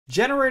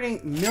generating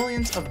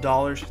millions of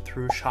dollars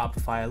through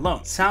Shopify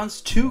alone.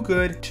 Sounds too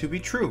good to be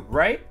true,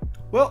 right?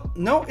 Well,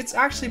 no, it's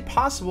actually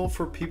possible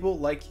for people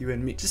like you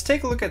and me. Just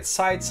take a look at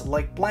sites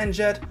like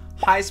BlendJet,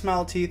 High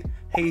Smile Teeth,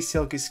 Hey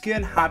Silky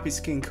Skin, Happy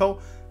Skin Co.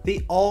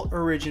 They all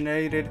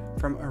originated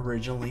from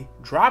originally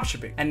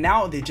dropshipping, and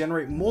now they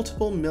generate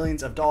multiple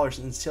millions of dollars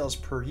in sales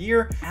per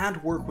year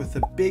and work with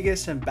the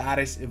biggest and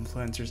baddest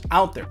influencers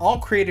out there, all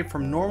created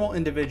from normal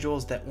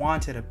individuals that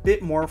wanted a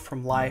bit more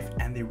from life,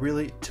 and they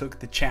really took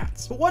the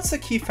chance. But what's the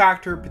key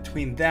factor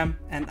between them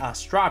and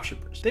us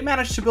dropshippers? They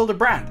managed to build a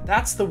brand.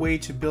 That's the way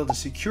to build a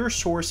secure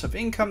source of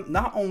income,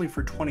 not only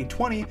for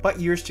 2020, but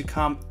years to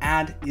come,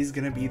 and is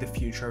going to be the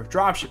future of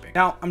dropshipping.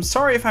 Now, I'm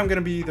sorry if I'm going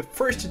to be the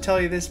first to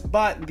tell you this,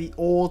 but the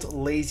old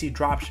lazy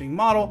dropshipping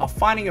model of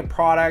finding a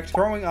product,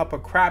 throwing up a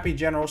crappy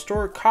general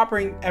store,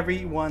 copying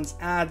everyone's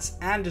ads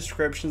and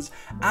descriptions,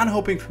 and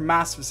hoping for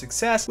massive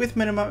success with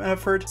minimum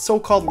effort,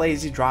 so-called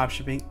lazy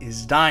dropshipping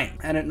is dying,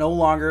 and it no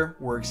longer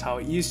works how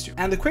it used to.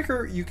 And the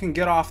quicker you can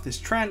get off this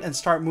trend and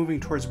start moving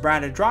towards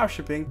branded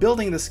dropshipping,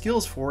 building the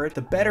skills for it,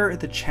 the better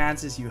the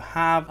chances you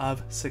have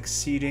of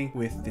succeeding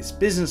with this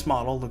business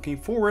model looking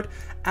forward,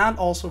 and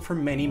also for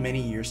many, many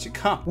years to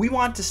come. We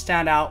want to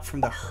stand out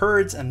from the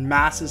herds and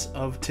masses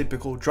of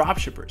typical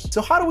dropshippers.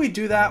 So how do we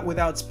do that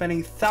without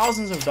spending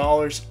thousands of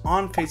dollars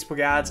on Facebook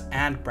ads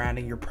and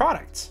branding your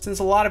products? Since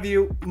a lot of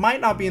you might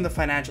not be in the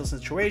financial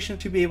situation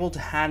to be able to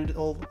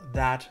handle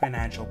that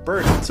financial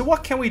burden. So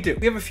what can we do?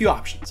 We have a few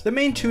options. The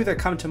main two that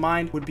come to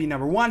mind would be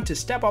number one, to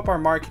step up our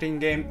marketing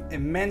game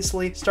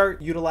immensely,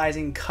 start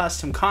utilizing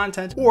custom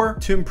content, or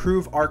to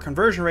improve our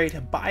conversion rate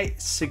by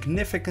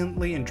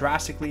significantly and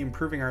drastically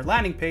improving our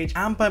landing page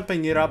and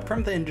bumping it up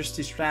from the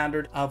industry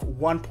standard of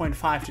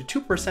 1.5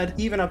 to 2%,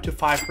 even up to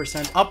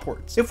 5%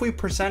 upwards. If we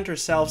present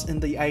ourselves in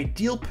the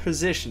ideal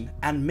position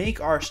and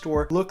make our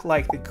store look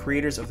like the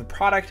creators of the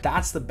product,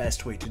 that's the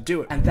best way to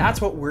do it. And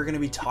that's what we're going to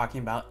be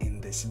talking about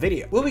in this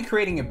video. We'll be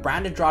creating a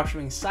branded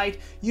dropshipping site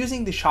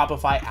using the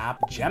Shopify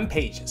app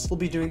gempages. We'll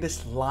be doing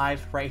this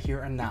live right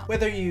here and now.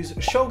 Whether you use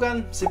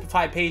Shogun,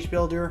 Zipify Page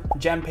Builder,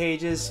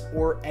 gempages,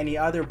 or any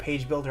other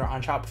page builder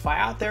on Shopify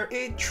out there,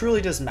 it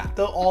truly doesn't matter.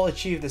 They'll all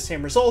achieve the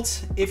same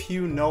results if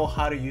you know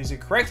how to use it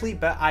correctly,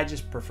 but I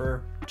just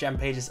prefer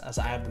gempages as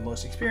I have the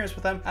most experience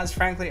with them, as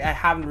frankly I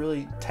haven't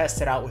really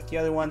tested out with the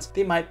other ones.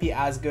 They might be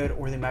as good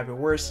or they might be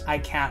worse. I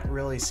can't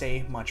really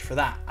say much for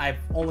that. I've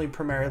only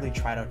primarily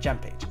tried out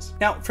gempages.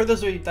 Now, for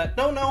those of you that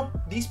don't know,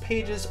 these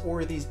pages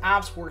or these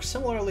apps work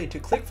similarly to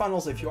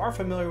ClickFunnels if you are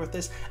familiar with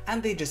this,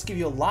 and they just give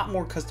you a lot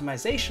more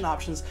customization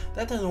options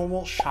that the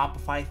normal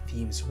Shopify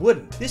themes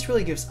wouldn't. This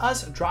really gives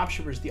us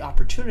dropshippers the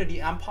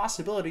opportunity and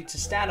possibility to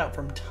stand out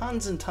from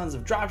tons and tons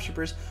of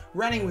dropshippers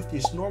running with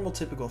these normal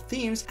typical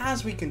themes,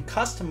 as we can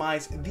customize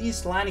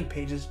these landing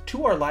pages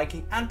to our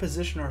liking and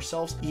position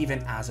ourselves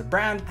even as a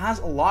brand. As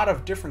a lot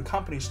of different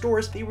company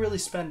stores, they really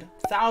spend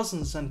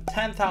thousands and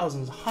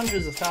 10,000s,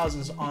 hundreds of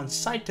thousands on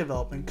site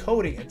development,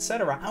 coding,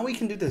 etc. And we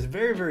can do this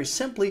very, very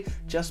simply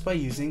just by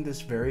using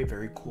this very,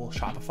 very cool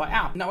Shopify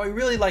app. Now, I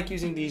really like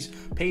using these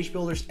page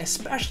builders,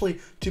 especially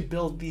to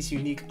build these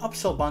unique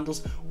upsell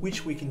bundles,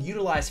 which we can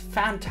utilize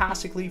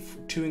fantastically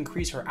to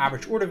increase our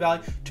average order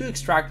value to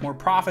extract more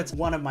profits.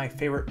 One of my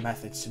favorite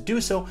methods to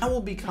do so, and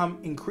will become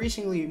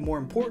increasingly more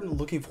important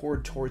looking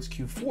forward towards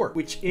Q4,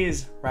 which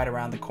is right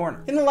around the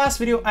corner. In the last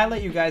video, I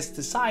let you guys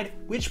decide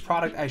which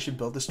product I should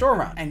build the store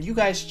around, and you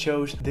guys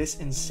chose this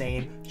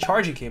insane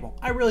charging cable.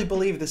 I really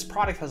believe this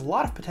product has a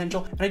lot of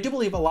potential, and I do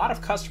believe a lot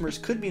of customers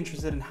could be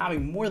interested in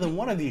having more than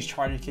one of these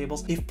charging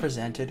cables if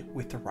presented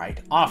with the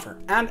right offer.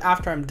 And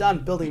after I'm done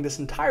building this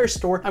entire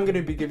store, I'm going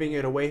to be giving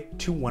it away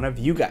to one of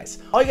you guys.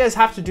 All you guys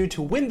have to do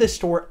to win this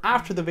store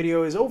after the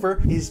video is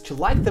over is to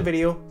like the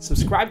video,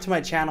 subscribe to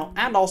my channel,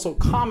 and also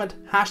comment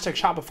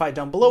 #Shopify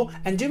down below,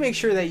 and do make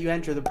sure that you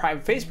enter the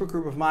private Facebook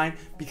group of mine,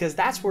 because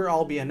that's where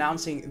I'll be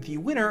announcing the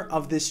winner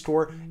of this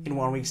store in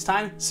 1 week's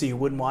time, so you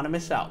wouldn't want to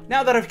miss out.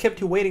 Now that I've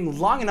kept you waiting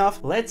long enough,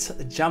 let's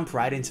jump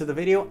right into the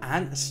video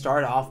and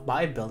start off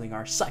by building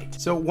our site.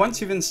 So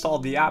once you've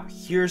installed the app,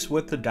 here's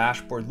what the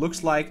dashboard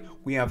looks like.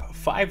 We have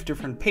 5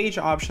 different page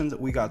options.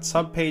 We got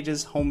sub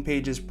pages, home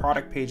pages,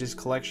 product pages,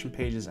 collection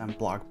pages, and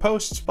blog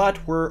posts, but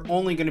we're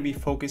only going to be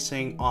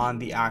focusing on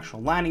the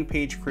actual landing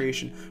page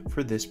creation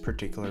for this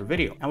particular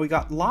video. And we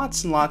got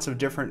lots and lots of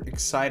different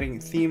exciting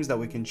themes that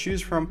we can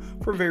choose from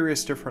for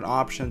various different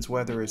options,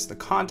 whether it's the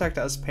contact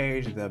us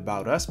page, the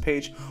about us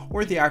page,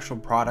 or the actual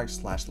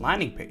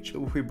product/landing page.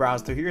 If we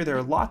browse through here, there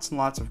are lots and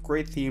lots of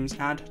great themes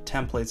and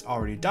templates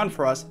already done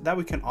for us that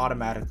we can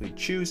automatically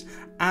choose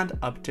and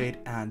update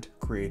and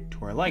create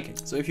to our liking.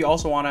 So if you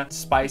also want to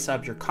spice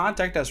up your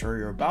contact us or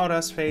your about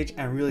us page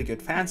and really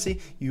get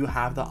fancy, you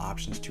have the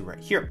options too right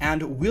here.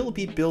 And we'll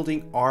be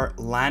building our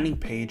landing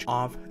page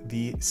of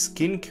the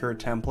skincare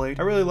template.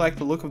 I really like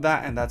the look of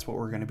that, and that's what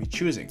we're going to be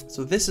choosing.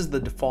 So this is the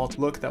default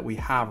look that we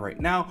have right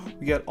now.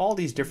 We get all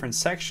these different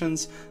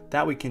sections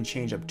that we can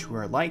change up to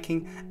our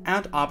liking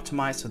and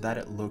optimize so that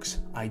it looks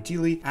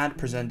ideally and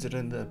presented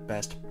in the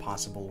best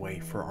possible way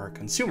for our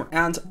consumer.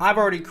 And I've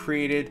already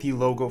created the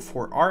logo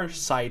for our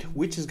site,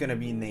 which is going to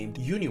be named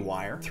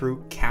Uniwire,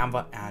 through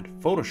Canva and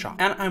Photoshop.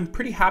 And I'm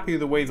pretty happy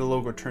with the way the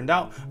logo turned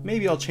out.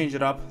 Maybe I'll change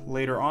it up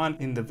later on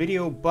in the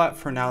video, but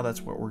for now,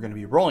 that's what we're going to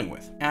be rolling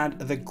with. And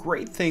the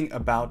great thing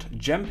about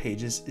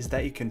gempages is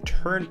that you can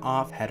turn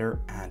off header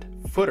and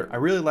footer. I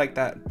really like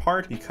that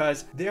part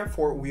because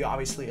therefore we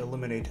obviously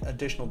eliminate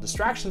additional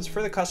distractions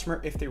for the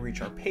customer if they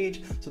reach our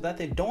page, so that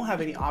they don't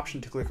have any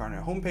option to click on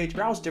our homepage,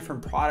 browse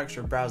different products,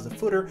 or browse the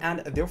footer, and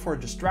therefore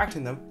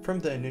distracting them from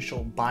the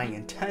initial buying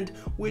intent,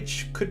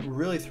 which could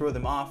really throw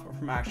them off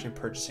from actually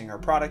purchasing our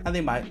product, and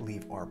they might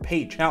leave our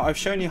page. Now, I've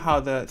shown you how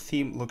the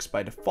theme looks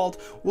by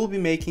default. We'll be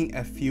making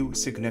a few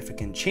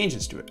significant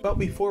changes to it. But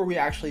before we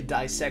actually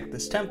dissect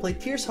this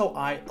template, here's how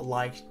I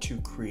like to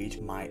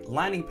create my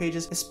landing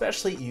pages,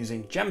 especially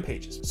using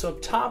gempages. So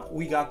up top,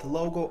 we got the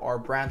logo, our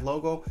brand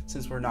logo,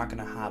 since we're not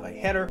going to have a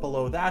header.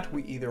 Below that,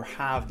 we either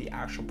have the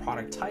actual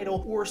product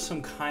title or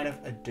some kind of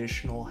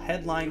additional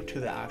headline to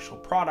the actual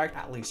product,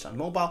 at least on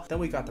mobile. Then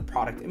we got the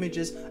product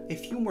images, a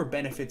few more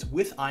benefits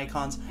with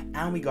icons,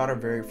 and we got our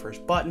very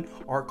first button,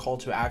 our call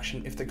to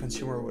action if the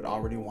consumer would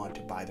already want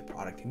to buy the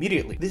product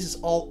immediately. This is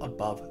all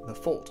above the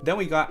fold. Then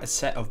we got a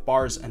set of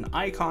bars and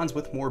icons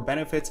with more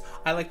benefits.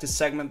 I like to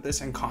segment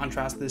this and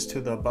contrast this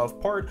to the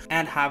above part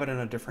and have it in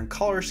a different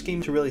color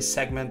scheme to really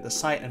segment the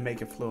site and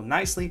make it flow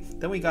nicely.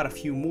 Then we got a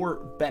few more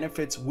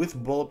benefits with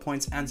bullet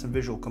points and some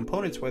visual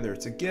components, whether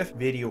it's a GIF,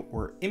 video,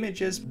 or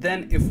images.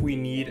 Then if we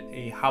need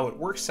a how it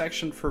works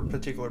section for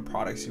particular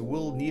products, you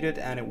will need it,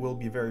 and it will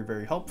be very,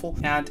 very helpful.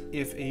 And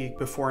if a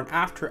before and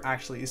after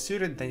actually is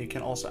suited, then you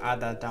can also add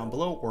that down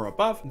below or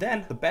above.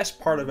 Then the best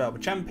part about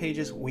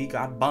gempages, we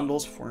got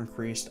bundles for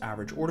increased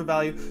average order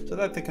value, so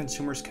that the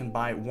consumers can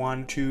buy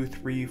 1, 2,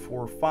 3,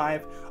 4,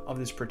 5 of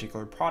this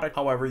particular product,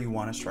 however you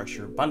want to structure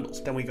your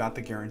bundles. Then we got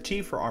the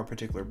guarantee for our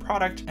particular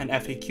product, an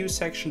FAQ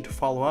section to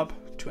follow up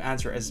to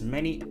answer as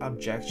many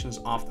objections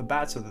off the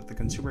bat so that the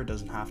consumer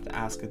doesn't have to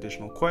ask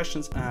additional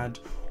questions and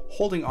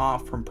holding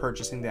off from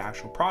purchasing the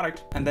actual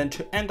product. And then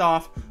to end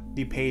off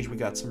the page, we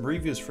got some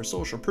reviews for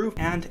social proof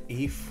and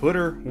a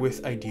footer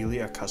with ideally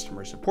a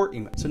customer support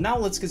email. So now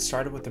let's get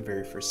started with the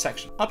very first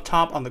section. Up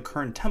top on the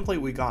current template,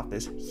 we got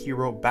this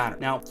hero banner.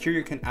 Now here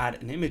you can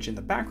add an image in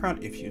the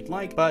background if you'd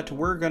like, but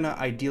we're gonna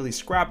ideally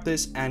scrap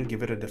this and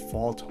give it a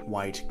default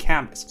white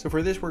canvas. So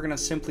for this, we're gonna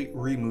simply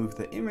remove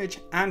the image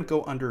and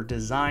go under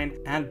design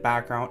and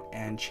background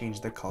and change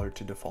the color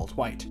to default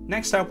white.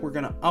 Next up, we're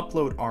gonna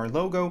upload our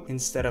logo.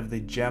 Instead of the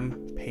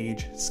gem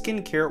page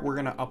skincare, we're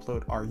gonna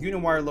upload our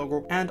Uniwire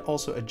logo and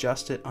also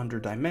adjust it under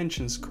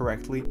dimensions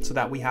correctly so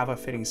that we have a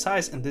fitting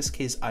size. In this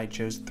case, I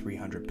chose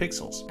 300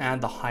 pixels, and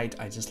the height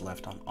I just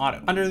left on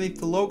auto. Underneath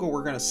the logo,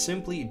 we're going to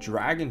simply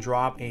drag and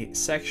drop a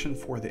section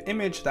for the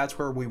image. That's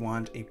where we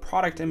want a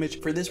product image.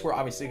 For this, we're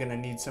obviously going to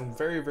need some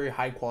very, very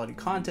high quality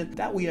content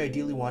that we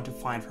ideally want to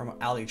find from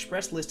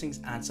AliExpress listings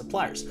and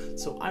suppliers.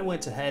 So I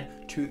went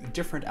ahead to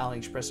different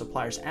AliExpress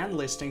suppliers and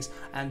listings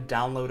and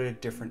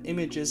downloaded different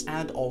images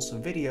and also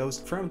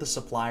videos from the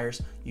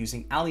suppliers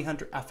using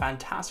AliHunter, a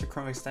fantastic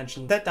Chrome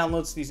extension that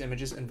downloads these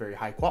images in very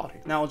high quality.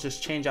 Now I'll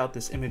just change out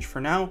this image for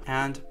now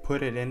and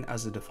put it in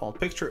as a default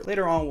picture.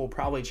 Later on, we'll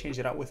probably change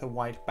it out with a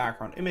white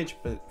background image,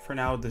 but for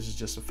now, this is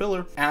just a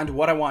filler. And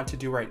what I want to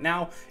do right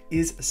now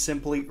is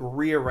simply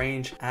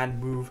rearrange and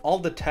move all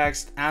the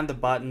text and the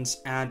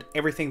buttons and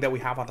everything that we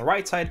have on the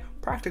right side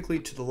practically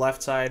to the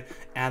left side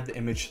and the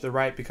image to the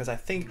right, because I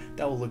think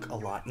that will look a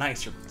lot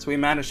nicer. So we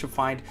managed to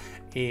find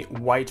a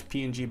white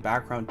PNG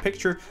background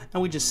picture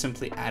and we just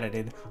simply added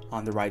it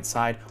on the right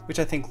side, which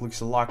I think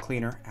looks a lot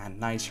cleaner and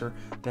nicer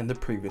than the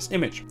previous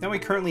image. Now we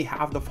currently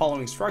have the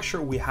following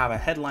structure. We have a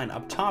headline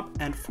up top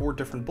and 4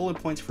 different bullet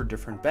points for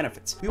different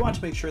benefits. We want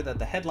to make sure that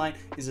the headline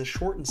is a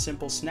short and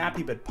simple,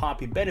 snappy but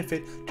poppy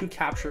benefit to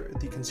capture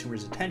the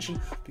consumer's attention,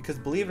 because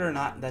believe it or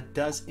not, that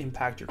does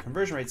impact your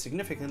conversion rate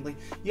significantly.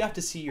 You have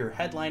to see your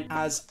headline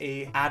as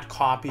a ad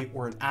copy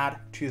or an ad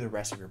to the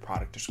rest of your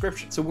product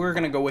description. So we're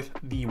going to go with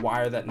the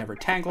wire that never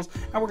tangles,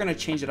 and we're going to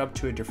change it up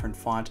to a different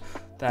font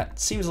that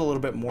seems a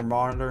little bit more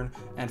modern,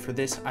 and for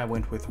this I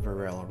went with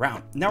Varela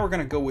Round. Now we're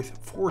going to go with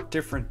 4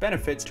 different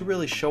benefits to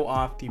really show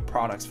off the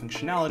product's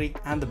functionality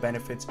and the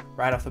benefits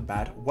right off the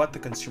bat, what the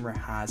consumer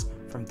has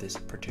from this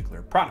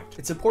particular product.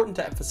 It's important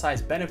to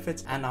emphasize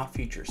benefits and not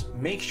features.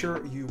 Make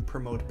sure you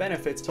promote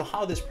benefits, so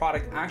how this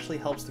product actually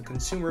helps the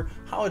consumer,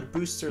 how it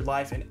boosts their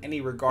life in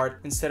any regard,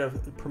 instead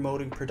of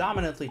promoting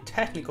predominantly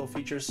technical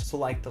features. So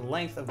like the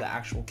length of the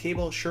actual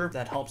cable, sure,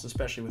 that helps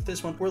especially with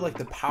this one, or like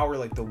the power,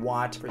 like the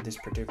watt for this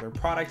particular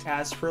product.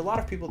 As for a lot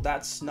of people,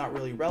 that's not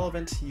really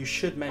relevant. You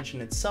should mention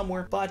it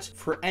somewhere, but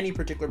for any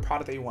particular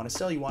product that you want to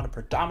sell, you want to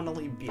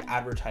predominantly be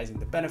advertising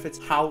the benefits,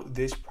 how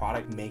this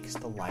product makes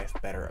the life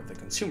better of the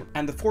consumer.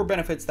 And the 4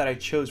 benefits that I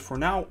chose for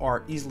now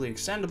are easily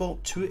extendable,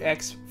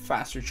 2x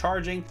faster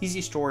charging, easy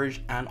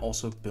storage, and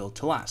also built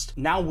to last.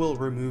 Now we'll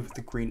remove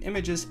the green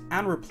images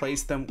and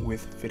replace them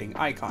with fitting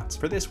icons.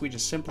 For this, we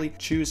just simply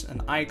choose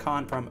an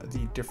icon from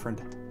the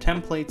different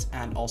templates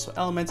and also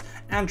elements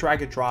and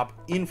drag and drop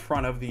in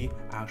front of the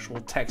actual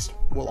text.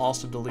 We'll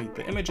also delete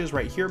the images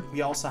right here.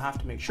 We also have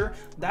to make sure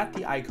that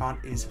the icon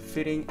is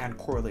fitting and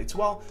correlates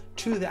well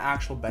to the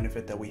actual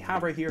benefit that we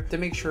have right here to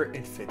make sure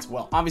it fits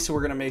well. Obviously,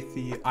 we're going to make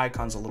the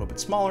icons a little bit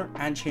smaller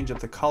and change up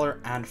the color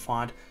and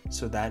font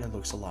so that it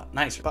looks a lot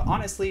nicer. But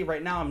honestly,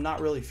 right now, I'm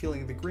not really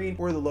feeling the green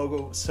or the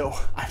logo, so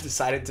I've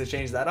decided to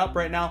change that up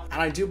right now.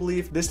 And I do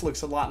believe this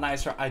looks a lot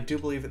nicer. I do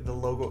believe that the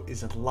logo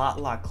is a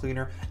lot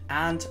cleaner,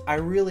 and I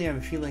really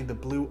am feeling the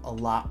blue a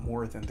lot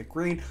more than the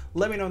green.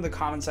 Let me know in the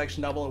comment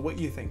section down below what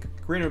you think.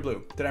 Green or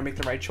blue? Did I make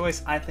the right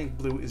choice? I think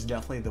blue is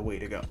definitely the way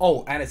to go.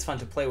 Oh, and it's fun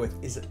to play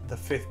with is the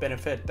 5th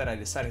benefit that I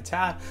decided to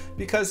add,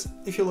 because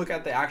if you look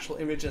at the actual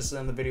images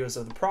and the videos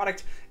of the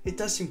product, it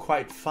does seem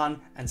quite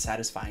fun and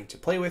satisfying to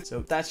play with.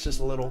 So that's just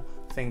a little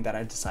thing that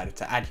I decided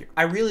to add here.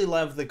 I really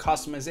love the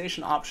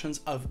customization options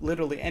of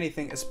literally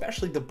anything,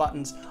 especially the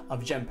buttons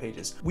of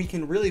gempages. We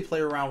can really play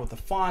around with the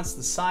fonts,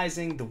 the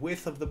sizing, the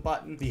width of the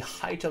button, the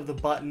height of the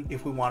button.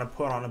 If we want to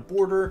put on a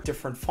border,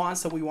 different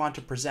fonts that we want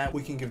to present,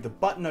 we can give the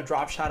button a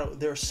drop shadow.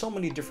 There are so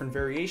many different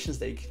variations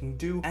that you can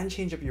do and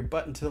change up your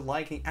button to the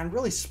liking and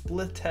really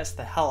split test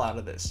the hell out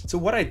of this. So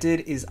what I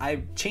did is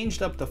I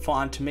changed up the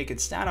font to make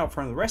it stand out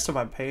from the rest of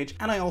my page,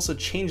 and I also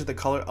changed the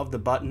color of the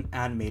button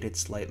and made it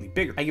slightly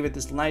bigger. I give it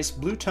this nice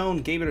blue tone,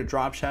 gave it a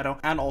drop shadow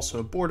and also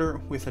a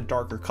border with a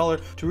darker color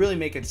to really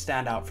make it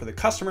stand out for the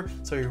customer,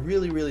 so he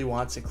really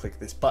wants to click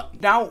this button.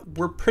 Now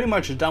we're pretty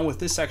much done with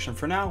this section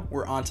for now.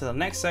 We're on to the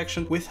next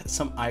section with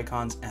some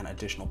icons and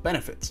additional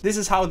benefits. This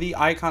is how the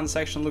icon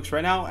section looks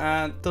right now,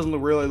 and it doesn't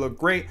really look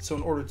great. So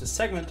in order to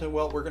segment it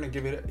well, we're going to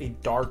give it a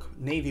dark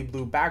navy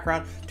blue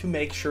background to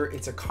make sure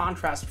it's a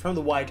contrast from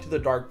the white to the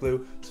dark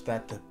blue so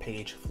that the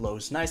page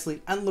flows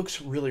nicely and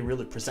looks really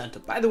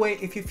presentable. By the way,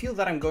 if you feel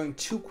that I'm going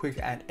too quick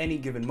at any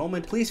given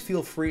moment, please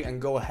feel free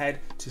and go ahead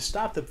to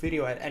stop the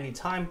video at any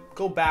time,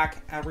 go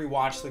back and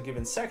rewatch the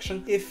given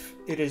section if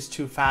it is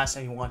too fast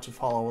and you want to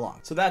follow along.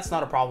 So that's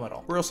not a problem at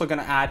all. We're also going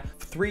to add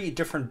 3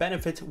 different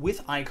benefits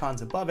with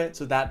icons above it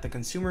so that the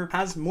consumer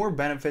has more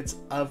benefits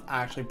of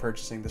actually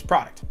purchasing this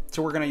product.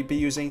 So we're going to be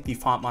using the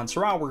font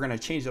Montserrat. We're going to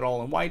change it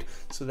all in white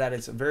so that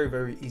it's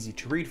very easy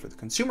to read for the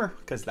consumer,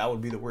 because that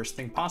would be the worst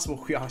thing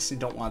possible. We obviously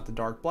don't want the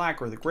dark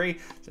black or the gray,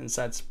 since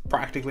that's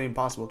practically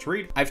impossible to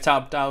read. I've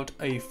tapped out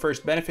a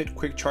first benefit,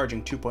 quick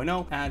charging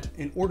 2.0, and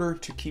in order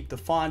to keep the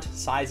font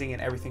sizing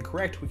and everything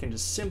correct, we can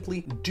just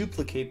simply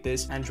duplicate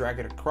this and drag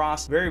it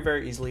across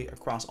very easily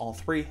across all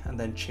 3, and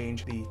then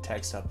change the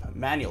text up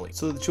manually.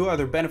 So the 2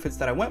 other benefits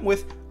that I went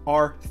with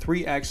are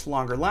 3x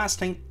longer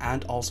lasting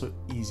and also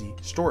easy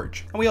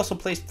storage. And we also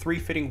placed 3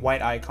 fitting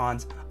white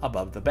icons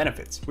above the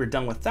benefits. We're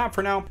done with that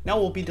for now. Now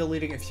we'll be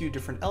deleting a few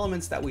different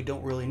elements that we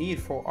don't really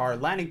need for our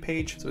landing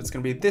page. So it's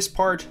going to be this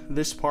part, and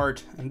this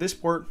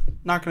part.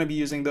 Not going to be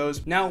using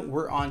those. Now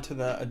we're on to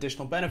the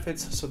additional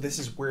benefits. So this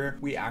is where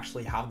we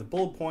actually have the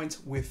bullet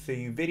points with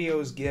the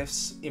videos,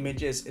 GIFs,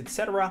 images,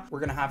 etc. We're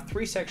going to have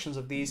 3 sections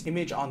of these: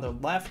 image on the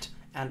left,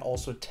 and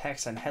also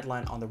text and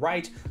headline on the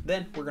right.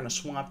 Then we're going to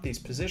swap these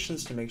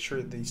positions to make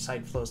sure the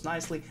site flows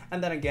nicely.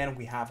 And then again,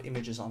 we have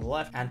images on the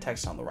left and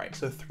text on the right.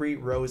 So 3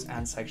 rows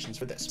and sections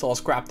for this. So I'll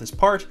scrap this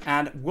part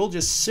and we'll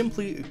just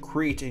simply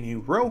create a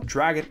new row,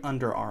 drag it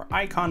under our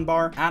icon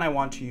bar. And I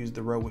want to use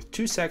the row with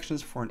 2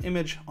 sections for an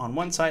image on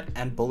one side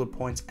and bullet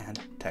points and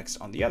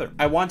text on the other.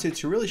 I wanted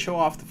to really show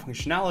off the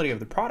functionality of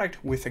the product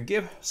with a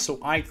GIF. So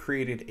I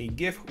created a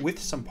GIF with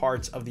some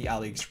parts of the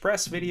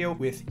AliExpress video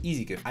with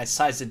Easy GIF. I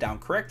sized it down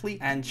correctly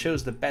and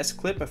chose the best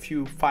clip, a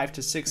few 5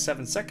 to 6,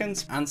 7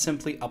 seconds, and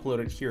simply upload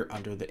it here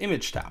under the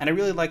image tab. And I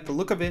really like the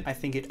look of it. I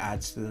think it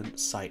adds to the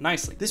site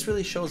nicely. This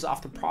really shows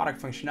off the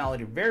product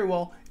functionality very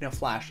well in a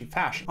flashy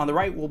fashion. On the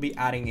right, we'll be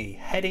adding a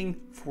heading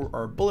for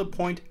our bullet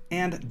point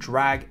and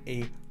drag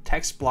a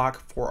text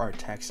block for our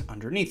text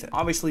underneath it.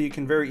 Obviously, you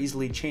can very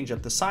easily change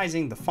up the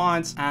sizing, the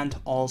fonts, and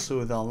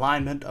also the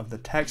alignment of the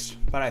text,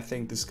 but I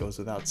think this goes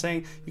without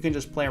saying. You can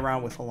just play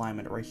around with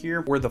alignment right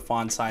here, or the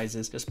font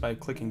sizes, just by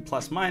clicking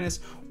plus minus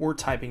or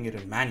typing it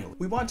in manually.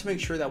 We want to make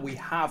sure that we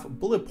have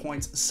bullet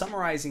points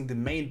summarizing the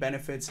main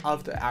benefits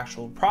of the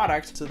actual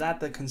product so that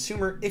the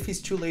consumer, if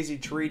he's too lazy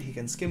to read, he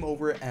can skim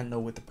over it and know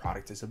what the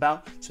product is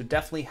about. So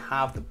definitely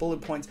have the bullet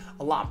points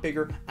a lot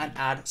bigger and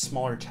add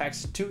smaller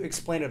text to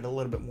explain it a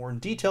little bit more in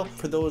detail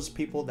for those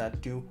people that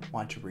do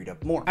want to read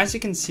up more. As you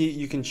can see,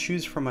 you can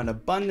choose from an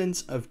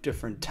abundance of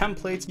different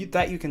templates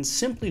that you can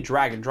simply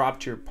drag and drop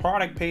to your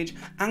product page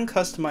and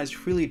customize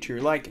freely to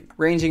your liking,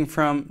 ranging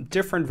from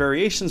different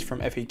variations from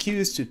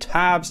FAQs to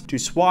tabs to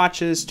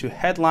swatches to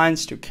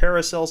headlines to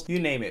carousels, you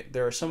name it.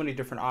 There are so many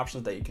different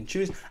options that you can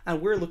choose,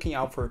 and we're looking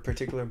out for a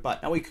particular button.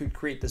 Now we could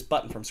create this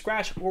button from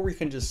scratch, or we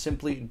can just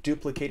simply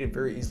duplicate it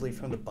very easily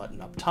from the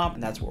button up top,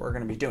 and that's what we're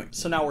going to be doing.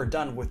 So now we're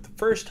done with the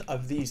first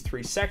of these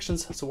 3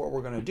 sections. So what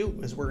we're going to to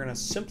do is we're going to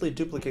simply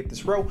duplicate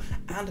this row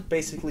and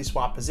basically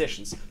swap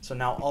positions. So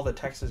now all the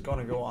text is going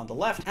to go on the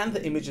left and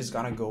the image is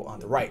going to go on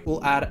the right.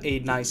 We'll add a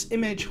nice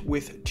image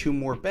with 2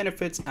 more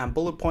benefits and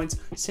bullet points.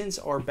 Since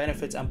our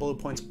benefits and bullet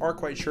points are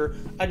quite short,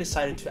 I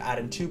decided to add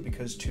in 2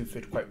 because 2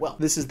 fit quite well.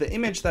 This is the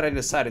image that I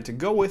decided to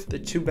go with. The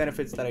 2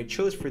 benefits that I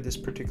chose for this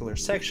particular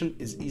section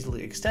is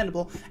easily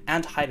extendable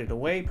and hide it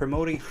away,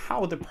 promoting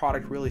how the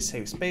product really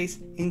saves space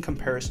in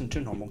comparison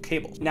to normal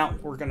cables. Now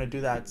we're going to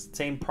do that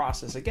same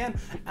process again,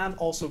 and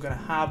also going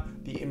to have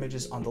the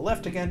images on the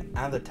left again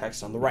and the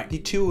text on the right. The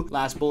 2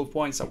 last bullet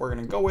points that we're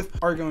going to go with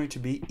are going to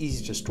be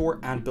easy to store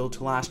and build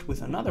to last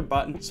with another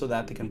button so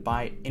that they can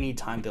buy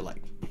anytime they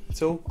like.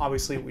 So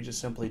obviously we just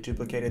simply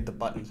duplicated the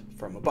buttons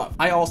from above.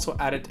 I also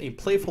added a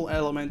playful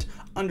element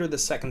under the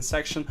second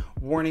section.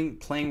 Warning,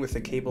 playing with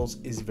the cables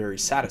is very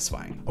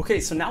satisfying. Okay,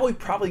 so now we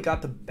probably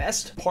got the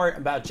best part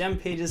about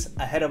gempages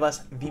ahead of us,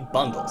 the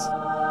bundles.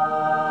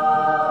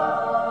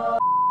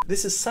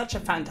 This is such a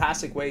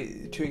fantastic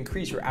way to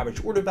increase your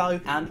average order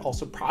value and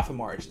also profit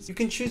margins. You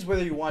can choose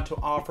whether you want to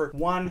offer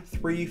 1,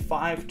 3,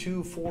 5,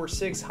 2, 4,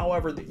 6,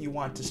 however that you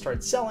want to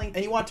start selling.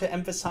 And you want to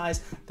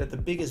emphasize that the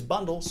biggest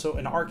bundle, so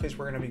in our case,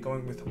 we're going to be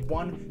going with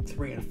 1,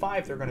 3, and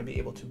 5. They're going to be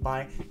able to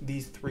buy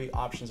these 3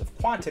 options of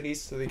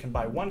quantities. So they can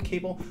buy 1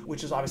 cable,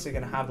 which is obviously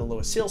going to have the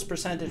lowest sales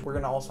percentage. We're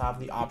going to also have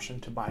the option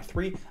to buy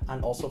 3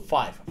 and also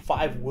 5.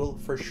 5 will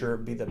for sure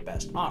be the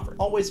best offer.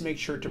 Always make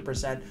sure to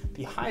present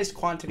the highest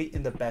quantity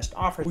in the best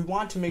offer. We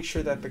want to make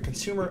sure that the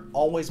consumer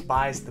always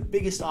buys the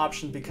biggest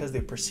option because they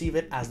perceive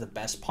it as the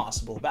best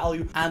possible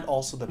value and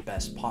also the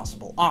best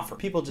possible offer.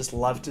 People just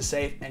love to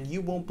save, and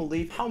you won't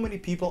believe how many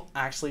people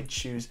actually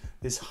choose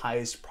this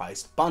highest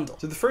priced bundle.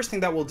 So the first thing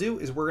that we'll do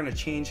is we're going to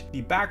change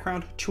the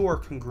background to our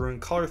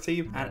congruent color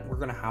theme, and we're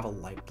going to have a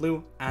light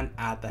blue and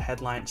add the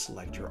headline,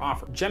 select your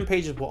offer.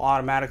 Gempages will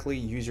automatically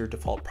use your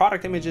default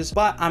product images,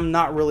 but I'm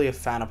not really a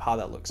fan of how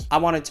that looks. I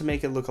wanted to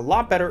make it look a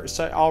lot better,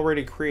 so I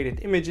already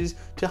created images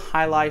to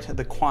highlight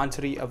the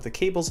quantity of the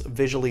cables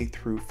visually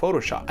through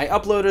Photoshop. I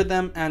uploaded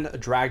them and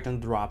dragged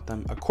and dropped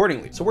them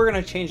accordingly. So we're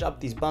going to change up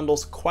these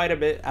bundles quite a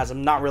bit, as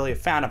I'm not really a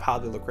fan of how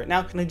they look right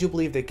now, and I do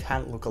believe they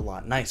can look a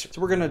lot nicer. So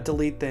we're going to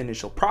delete the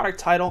initial product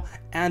title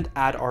and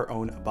add our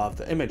own above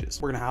the images.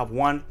 We're going to have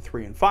 1,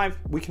 3, and 5.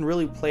 We can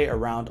really play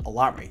around a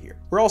lot right here.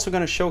 We're also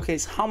going to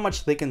showcase how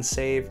much they can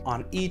save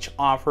on each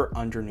offer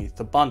underneath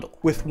the bundle.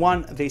 With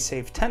 1, they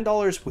save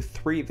 $10. With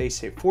 3, they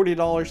save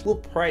 $40. We'll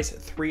price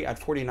 3 at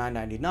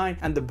 $49.99,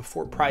 and the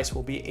before price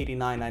will be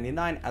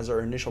 $89.99 as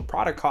our initial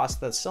product cost.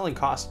 The selling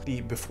cost,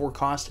 the before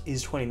cost,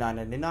 is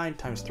 $29.99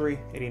 times 3,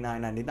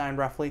 $89.99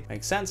 roughly,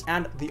 makes sense.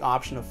 And the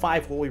option of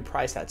 5 will be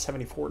priced at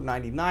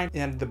 $74.99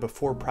 and the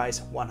before price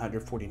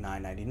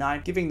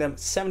 $149.99, giving them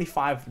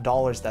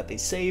 $75 that they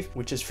save,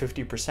 which is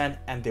 50%,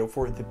 and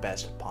therefore the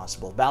best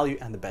possible value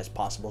and the best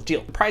possible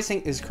deal. The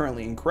pricing is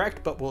currently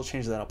incorrect, but we'll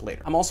change that up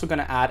later. I'm also going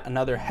to add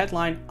another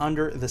headline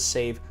under the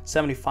save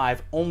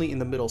 75 only in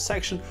the middle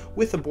section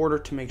with a border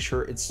to make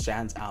sure it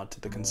stands out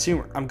to the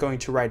consumer. I'm going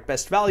to write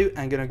best value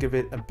and going to give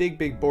it a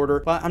big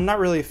border, but I'm not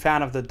really a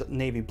fan of the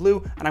navy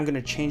blue, and I'm going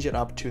to change it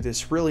up to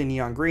this really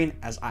neon green,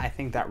 as I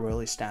think that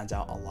really stands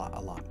out a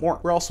lot more.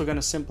 We're also going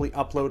to simply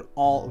upload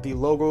all the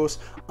logos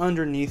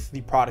underneath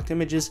the product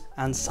images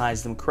and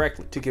size them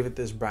correctly to give it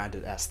this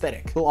branded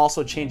aesthetic. We'll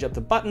also change up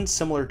the buttons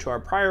similar to our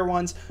prior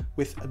ones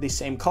with the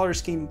same color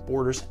scheme,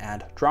 borders,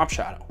 and drop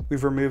shadow.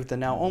 We've removed the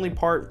now only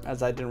part,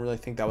 as I didn't really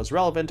think that was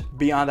relevant.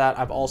 Beyond that,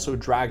 I've also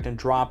dragged and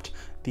dropped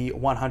the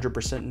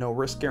 100% no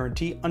risk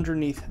guarantee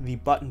underneath the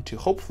button to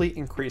hopefully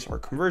increase our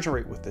conversion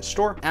rate with this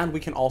store. And we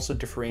can also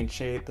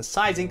differentiate the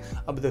sizing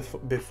of the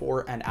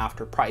before and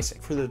after pricing.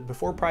 For the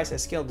before price, I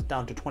scaled it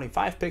down to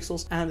 25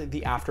 pixels, and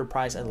the after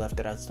price, I left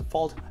it as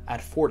default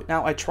at 40.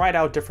 Now I tried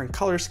out different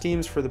color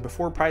schemes for the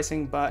before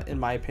pricing, but in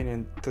my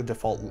opinion, the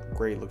default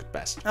gray looked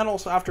best. And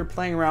also, after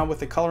playing around with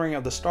the coloring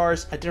of the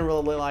stars, I didn't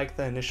really like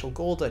the initial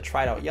gold. I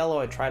tried out yellow,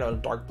 I tried out a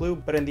dark blue,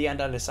 but in the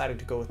end I decided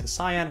to go with the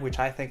cyan, which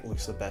I think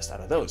looks the best out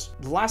of those.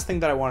 The last thing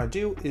that I want to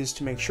do is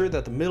to make sure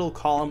that the middle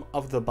column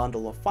of the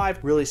bundle of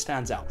 5 really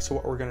stands out. So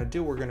what we're going to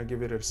do, we're going to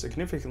give it a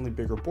significantly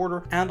bigger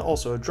border and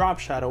also a drop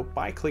shadow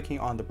by clicking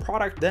on the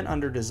product, then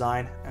under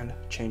design, and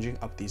changing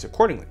up these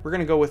accordingly. We're going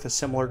to go with a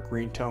similar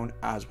green tone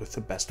as with the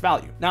best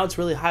value. Now it's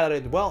really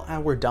highlighted well,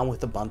 and we're done with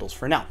the bundles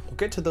for now. We'll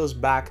get to those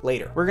back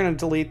later. We're going to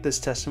delete this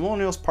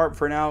testimonials part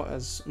for now,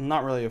 as I'm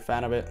not really a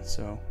fan of it,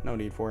 so no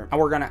need for it.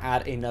 And we're going to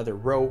add another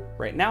row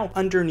right now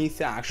underneath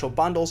the actual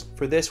bundles.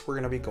 For this, we're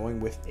going to be going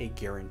with a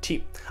guarantee.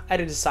 I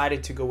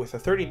decided to go with a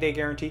 30-day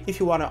guarantee. If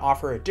you want to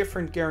offer a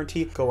different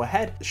guarantee, go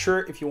ahead.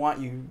 Sure, if you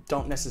want, you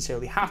don't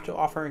necessarily have to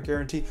offer a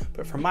guarantee,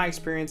 but from my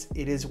experience,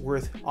 it is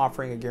worth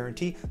offering a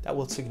guarantee that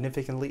will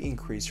significantly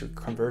increase your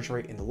conversion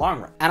rate in the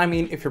long run. And I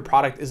mean, if your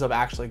product is of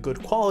actually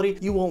good quality,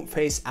 you won't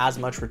face as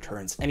much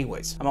returns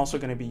anyways. I'm also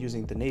going to be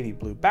using the navy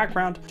blue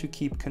background to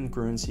keep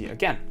congruency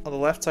again. On the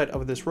left side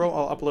of this row,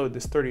 I'll upload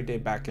this 30-day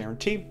back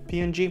guarantee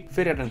PNG,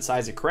 fit it and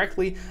size it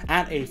correctly,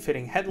 and a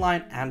fitting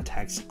headline and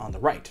text on the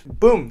right.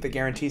 Boom, the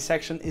guarantee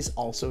section is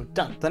also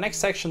done. The next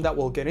section that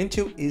we'll get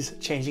into is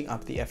changing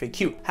up the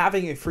FAQ.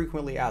 Having a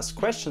frequently asked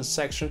questions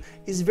section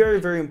is very,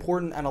 very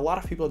important, and a lot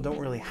of people don't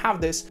really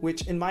have this,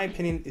 which in my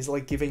opinion is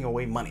like giving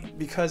away money,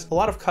 because a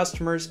lot of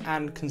customers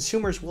and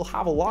consumers will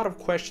have a lot of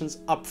questions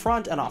up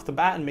front and off the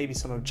bat, and maybe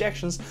some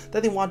objections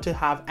that they want to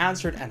have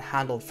answered and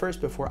handled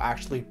first before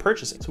actually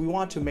purchasing. So we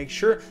want to make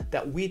sure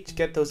that we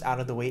get those out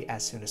of the way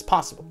as soon as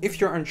possible. If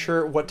you're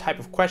unsure what type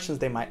of questions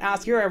they might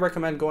ask, here I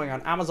recommend going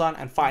on Amazon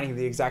and finding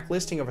the exact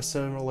listing of a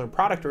similar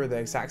product or the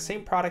exact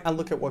same product and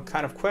look at what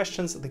kind of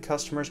questions the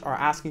customers are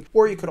asking,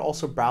 or you could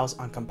also browse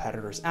on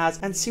competitors' ads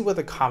and see what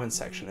the comment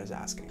section is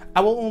asking.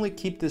 I will only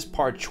keep this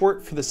part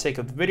short for the sake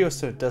of the video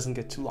so it doesn't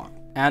get too long.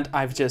 And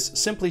I've just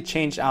simply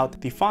changed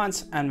out the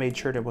fonts and made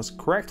sure it was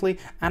correctly,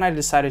 and I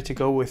decided to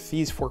go with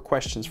these 4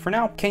 questions for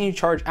now. Can you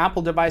charge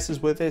Apple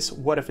devices with this?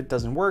 What if it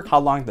doesn't work? How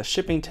long does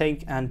shipping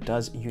take? And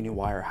does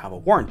Uniwire have a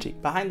warranty?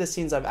 Behind the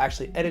scenes, I've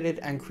actually edited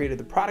and created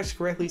the products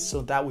correctly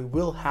so that we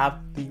will have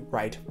the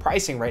right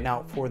pricing right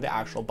now for the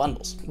actual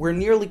bundles. We're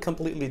nearly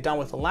completely done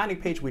with the landing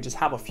page. We just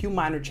have a few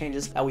minor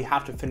changes that we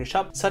have to finish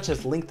up, such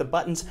as link the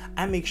buttons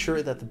and make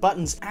sure that the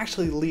buttons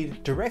actually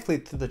lead directly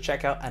to the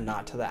checkout and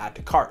not to the add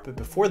to cart. But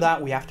before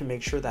that, we have to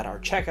make sure that our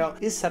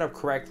checkout is set up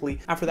correctly.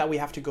 After that, we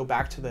have to go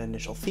back to the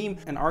initial theme.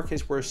 In our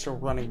case, we're still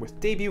running with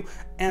debut,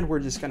 and we're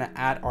just going to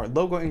add our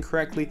logo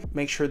incorrectly,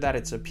 make sure that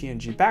it's a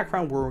PNG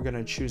background where we're going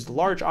to choose the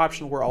large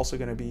option. We're also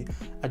going to be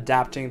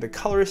adapting the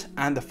colors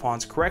and the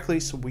fonts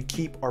correctly so we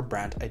keep our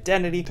brand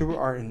identity through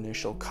our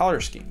initial color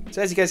scheme.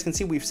 So as you guys can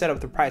see, we've set up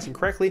the pricing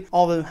correctly.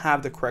 All of them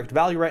have the correct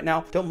value right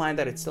now. Don't mind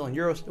that it's still in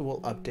euros. It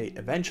will update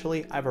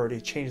eventually. I've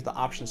already changed the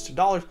options to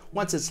dollars.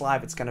 Once it's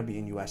live, it's going to be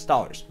in US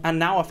dollars. And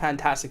now a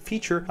fantastic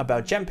feature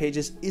about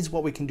gempages is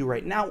what we can do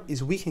right now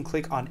is we can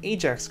click on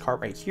Ajax cart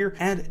right here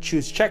and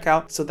choose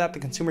checkout so that the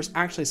consumers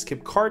actually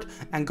skip cart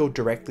and go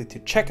directly to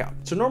checkout.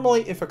 So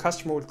normally if a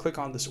customer would click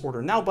on this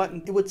order now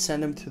button, it would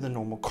send them to the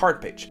normal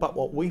cart page. But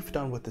what we've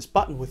done with this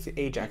button with the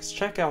Ajax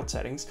checkout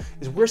settings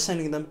is we're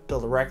sending them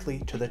directly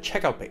to the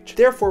checkout page.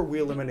 Therefore, we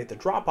eliminate the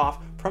drop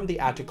off from the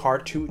add to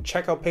cart to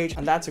checkout page,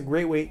 and that's a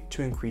great way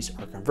to increase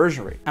our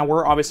conversion rate. And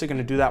we're obviously going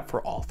to do that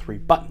for all 3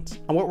 buttons.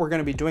 And what we're going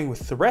to be doing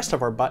with the rest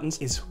of our buttons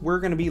is we're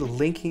going to be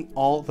linking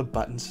all the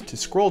buttons to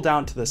scroll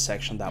down to the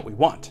section that we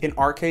want. In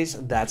our case,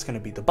 that's going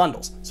to be the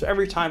bundles. So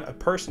every time a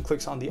person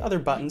clicks on the other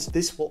buttons,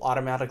 this will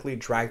automatically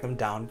drag them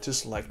down to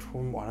select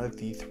from one of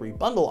the 3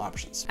 bundle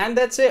options. And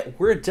that's it.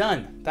 We're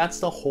done. That's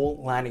the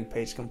whole landing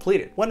page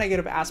completed. One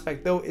negative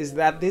aspect though is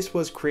that this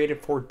was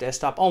created for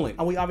desktop only.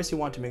 And we obviously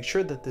want to make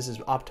sure that this is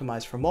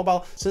optimized for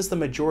mobile, since the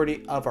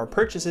majority of our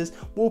purchases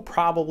will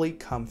probably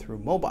come through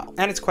mobile.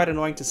 And it's quite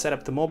annoying to set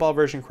up the mobile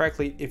version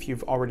correctly if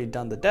you've already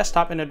done the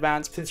desktop in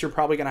advance, since you're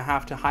probably going to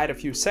have to hide a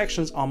few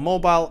sections on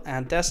mobile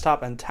and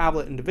desktop and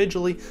tablet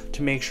individually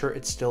to make sure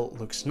it still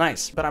looks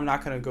nice. But I'm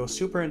not going to go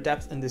super in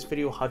depth in this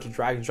video how to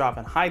drag and drop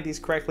and hide these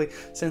correctly,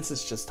 since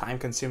it's just time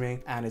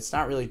consuming and it's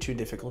not really too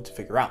difficult to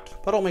figure out.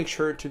 But I'll make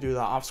sure to do that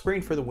off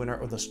screen for the winner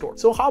of the store.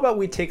 So how about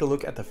we take a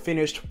look at the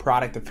finished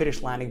product, the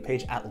finished landing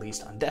page, at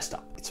least on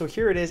desktop. So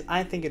here it is.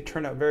 I think it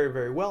turned out very,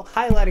 very well,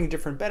 highlighting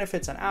different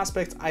benefits and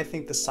aspects. I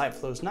think the site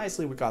flows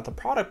nicely. We got the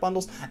product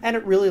bundles and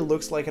it really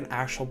looks like an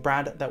actual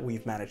brand that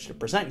we've managed to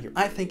present here.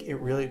 I think it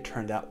really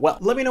turned out well.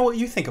 Let me know what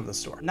you think of the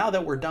store. Now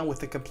that we're done with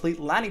the complete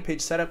landing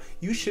page setup,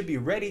 you should be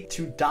ready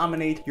to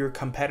dominate your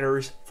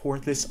competitors for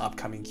this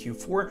upcoming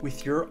Q4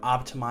 with your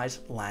optimized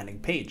landing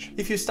page.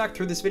 If you stuck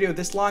through this video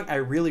this long, I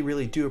really,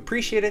 really do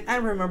appreciate it.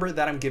 And remember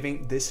that I'm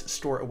giving this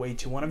store away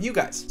to one of you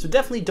guys. So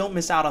definitely don't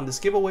miss out on this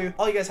giveaway.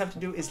 All you guys have to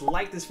do is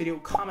like this video,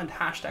 comment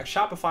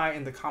 #Shopify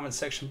in the comment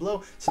section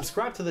below,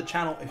 subscribe to the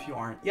channel if you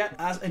aren't yet,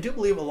 as I do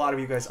believe a lot of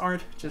you guys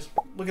aren't. Just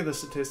look at the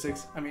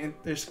statistics. I mean,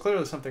 there's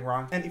clearly something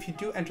wrong. And if you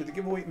do enter the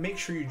giveaway, make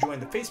sure you join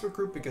the Facebook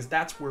group, because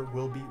that's where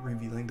we'll be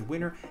revealing the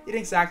winner in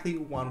exactly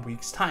 1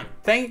 week's time.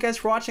 Thank you guys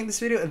for watching this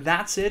video.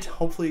 That's it.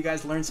 Hopefully you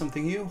guys learned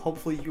something new.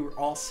 Hopefully you are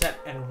all set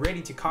and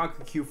ready to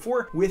conquer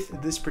Q4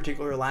 with this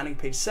particular landing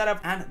page setup.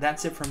 And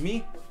that's it from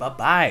me.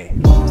 Bye-bye.